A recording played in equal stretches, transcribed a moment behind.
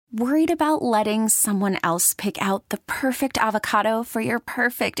Worried about letting someone else pick out the perfect avocado for your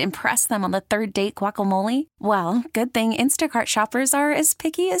perfect impress them on the third date guacamole? Well, good thing Instacart shoppers are as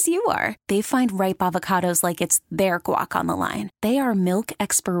picky as you are. They find ripe avocados like it's their guac on the line. They are milk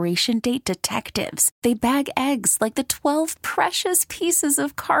expiration date detectives. They bag eggs like the 12 precious pieces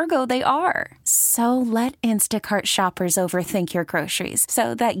of cargo they are. So let Instacart shoppers overthink your groceries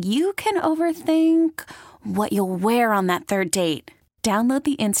so that you can overthink what you'll wear on that third date. Download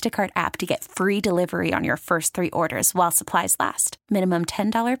the Instacart app to get free delivery on your first 3 orders while supplies last. Minimum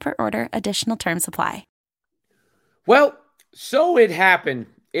 $10 per order. Additional terms apply. Well, so it happened.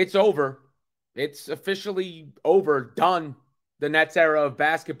 It's over. It's officially over, done. The Nets era of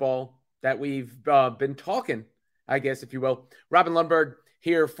basketball that we've been talking, I guess, if you will. Robin Lundberg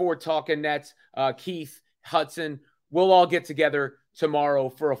here for Talking Nets. Keith, Hudson, we'll all get together tomorrow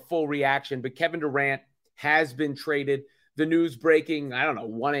for a full reaction. But Kevin Durant has been traded. The news breaking,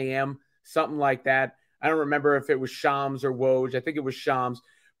 1 a.m., something like that. I don't remember if it was Shams or Woj. I think it was Shams.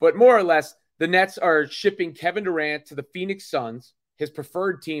 But more or less, the Nets are shipping Kevin Durant to the Phoenix Suns, his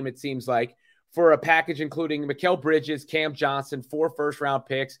preferred team, it seems like, for a package including Mikal Bridges, Cam Johnson, 4 first-round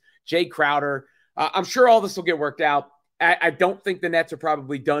picks, Jay Crowder. I'm sure all this will get worked out. I don't think the Nets are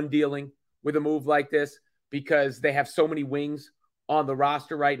probably done dealing with a move like this because they have so many wings on the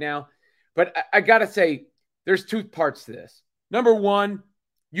roster right now. But I got to say, there's 2 parts to this. Number one,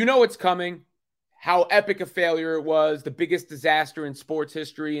 you know it's coming, how epic a failure it was, the biggest disaster in sports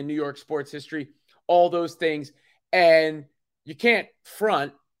history, in New York sports history, all those things. And you can't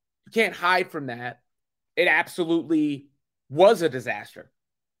front, you can't hide from that. It absolutely was a disaster.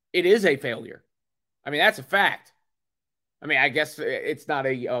 It is a failure. I mean, that's a fact. I mean, I guess it's not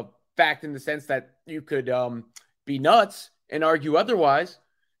a fact in the sense that you could be nuts and argue otherwise.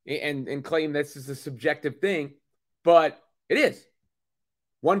 And claim this is a subjective thing, but it is.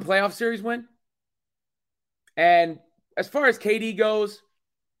 1 playoff series win. And as far as KD goes,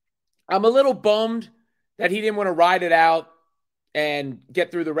 I'm a little bummed that he didn't want to ride it out and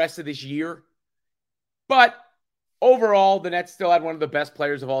get through the rest of this year. But overall, the Nets still had one of the best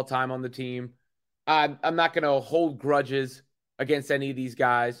players of all time on the team. I'm not going to hold grudges against any of these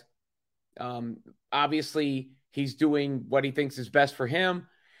guys. Obviously, he's doing what he thinks is best for him.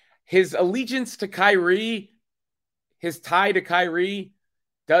 His allegiance to Kyrie, his tie to Kyrie,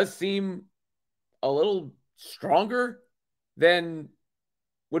 does seem a little stronger than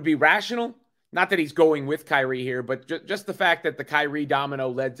would be rational. Not that he's going with Kyrie here, but just the fact that the Kyrie domino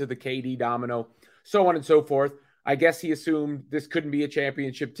led to the KD domino, so on and so forth. I guess he assumed this couldn't be a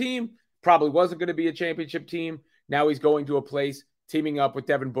championship team, probably wasn't going to be a championship team. Now he's going to a place, teaming up with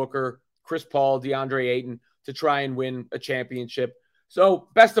Devin Booker, Chris Paul, DeAndre Ayton to try and win a championship. So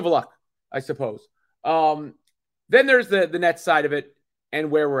best of luck, I suppose. Then there's the Nets side of it and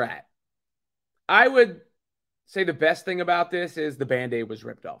where we're at. I would say the best thing about this is the Band-Aid was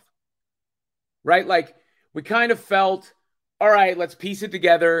ripped off. Right? Like, we kind of felt, all right, let's piece it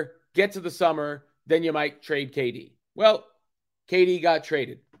together, get to the summer, then you might trade KD. Well, KD got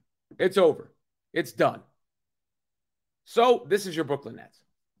traded. It's over. It's done. So this is your Brooklyn Nets.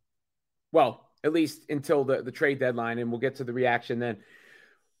 Well, at least until the trade deadline, and we'll get to the reaction then.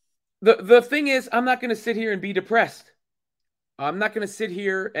 The thing is, I'm not going to sit here and be depressed. I'm not going to sit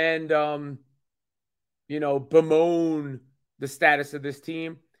here and, bemoan the status of this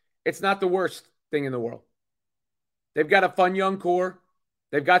team. It's not the worst thing in the world. They've got a fun young core.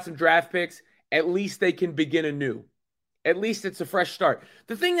 They've got some draft picks. At least they can begin anew. At least it's a fresh start.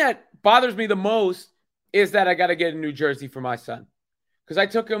 The thing that bothers me the most is that I got to get a new jersey for my son. Because I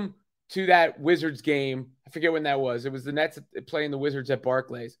took him to that Wizards game. I forget when that was. It was the Nets playing the Wizards at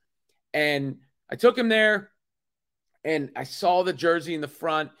Barclays. And I took him there, and I saw the jersey in the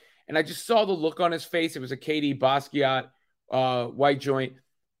front, and I just saw the look on his face. It was a KD Basquiat white joint,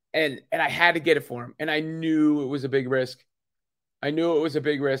 and I had to get it for him. And I knew it was a big risk.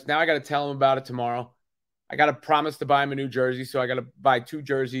 Now I got to tell him about it tomorrow. I got to promise to buy him a new jersey, so I got to buy 2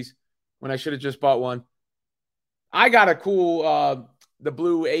 jerseys when I should have just bought one. I got a cool the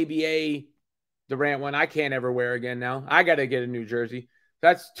blue ABA Durant one I can't ever wear again now. I got to get a new jersey.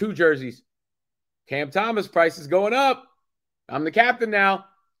 That's 2 jerseys. Cam Thomas price is going up. I'm the captain now.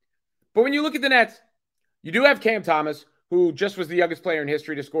 But when you look at the Nets, you do have Cam Thomas, who just was the youngest player in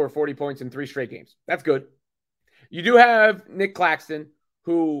history to score 40 points in 3 straight games. That's good. You do have Nick Claxton,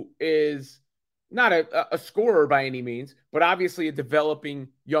 who is not a scorer by any means, but obviously a developing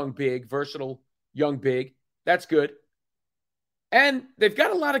young big, versatile young big. That's good. And they've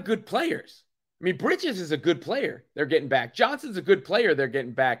got a lot of good players. I mean, Bridges is a good player. They're getting back. Johnson's a good player. They're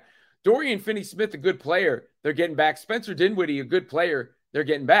getting back. Dorian Finney-Smith, a good player. They're getting back. Spencer Dinwiddie, a good player. they're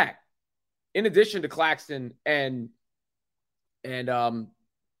getting back. In addition to Claxton and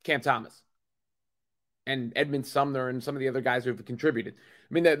Cam Thomas and Edmund Sumner and some of the other guys who have contributed.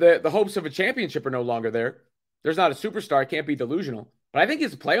 I mean, the hopes of a championship are no longer there. There's not a superstar. It can't be delusional. But I think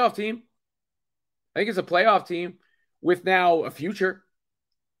it's a playoff team. I think it's a playoff team with now a future.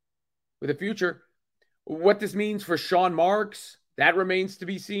 With a future. What this means for Sean Marks, that remains to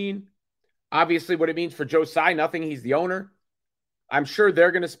be seen. Obviously, what it means for Joe Tsai, nothing. He's the owner. I'm sure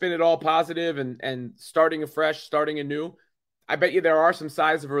they're going to spin it all positive and starting afresh, starting anew. I bet you there are some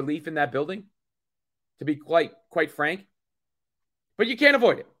sighs of relief in that building, to be quite frank. But you can't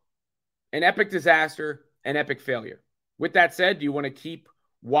avoid it. An epic disaster, an epic failure. With that said, do you want to keep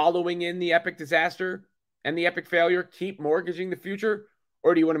wallowing in the epic disaster and the epic failure, keep mortgaging the future,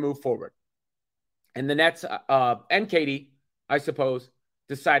 or do you want to move forward? And the Nets and Katie, I suppose,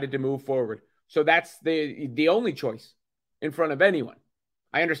 decided to move forward. So that's the only choice in front of anyone.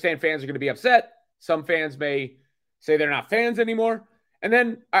 I understand fans are going to be upset. Some fans may say they're not fans anymore. And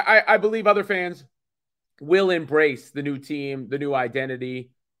then I believe other fans will embrace the new team, the new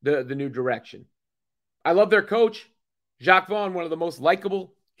identity, the new direction. I love their coach, Jacques Vaughn, one of the most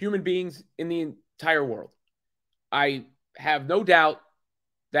likable human beings in the entire world. I have no doubt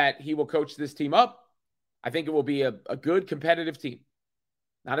that he will coach this team up. I think it will be a good competitive team.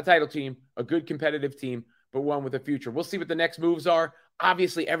 Not a title team, a good competitive team, but one with a future. We'll see what the next moves are.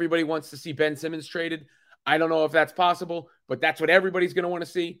 Obviously, everybody wants to see Ben Simmons traded. I don't know if that's possible, but that's what everybody's going to want to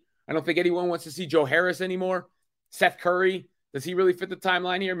see. I don't think anyone wants to see Joe Harris anymore. Seth Curry, does he really fit the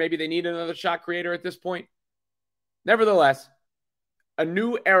timeline here? Maybe they need another shot creator at this point. Nevertheless, a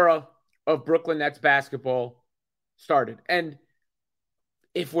new era of Brooklyn Nets basketball started. And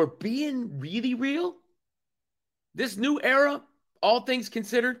if we're being really real, this new era, all things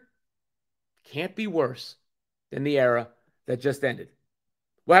considered, can't be worse than the era that just ended.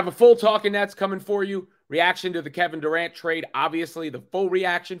 We'll have a full Talking Nets coming for you. Reaction to the Kevin Durant trade, obviously, the full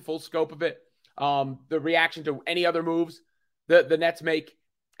reaction, full scope of it. The reaction to any other moves the Nets make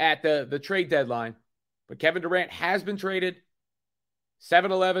at the trade deadline. But Kevin Durant has been traded.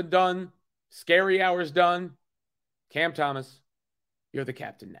 7-11 done. Scary hours done. Cam Thomas, you're the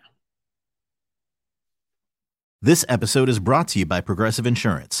captain now. This episode is brought to you by Progressive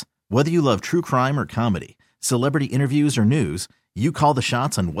Insurance. Whether you love true crime or comedy, celebrity interviews or news, you call the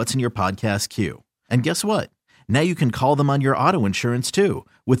shots on what's in your podcast queue. And guess what? Now you can call them on your auto insurance too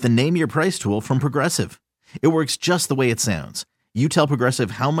with the Name Your Price tool from Progressive. It works just the way it sounds. You tell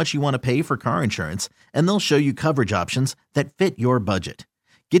Progressive how much you want to pay for car insurance, and they'll show you coverage options that fit your budget.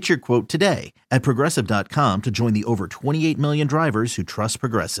 Get your quote today at Progressive.com to join the over 28 million drivers who trust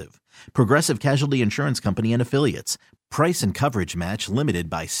Progressive. Progressive Casualty Insurance Company and Affiliates. Price and coverage match limited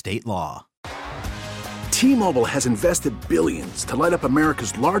by state law. T-Mobile has invested billions to light up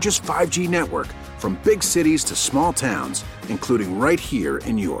America's largest 5G network, from big cities to small towns, including right here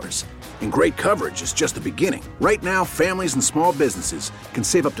in yours. And great coverage is just the beginning. Right now, families and small businesses can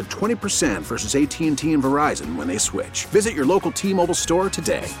save up to 20% versus AT&T and Verizon when they switch. Visit your local T-Mobile store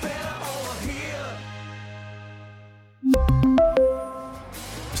today.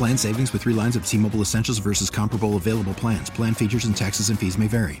 Plan savings with 3 lines of T-Mobile Essentials versus comparable available plans. Plan features and taxes and fees may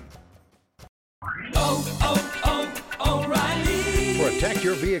vary. O'Reilly. Protect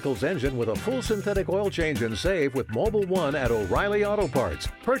your vehicle's engine with a full synthetic oil change and save with Mobil 1 at O'Reilly Auto Parts.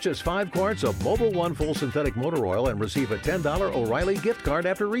 Purchase 5 quarts of Mobil 1 full synthetic motor oil and receive a $10 O'Reilly gift card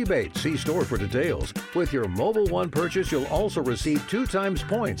after rebate. See store for details. With your Mobil 1 purchase, you'll also receive 2 times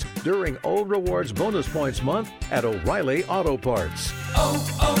points during O Rewards Bonus Points Month at O'Reilly Auto Parts.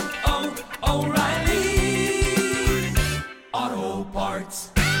 O'Reilly.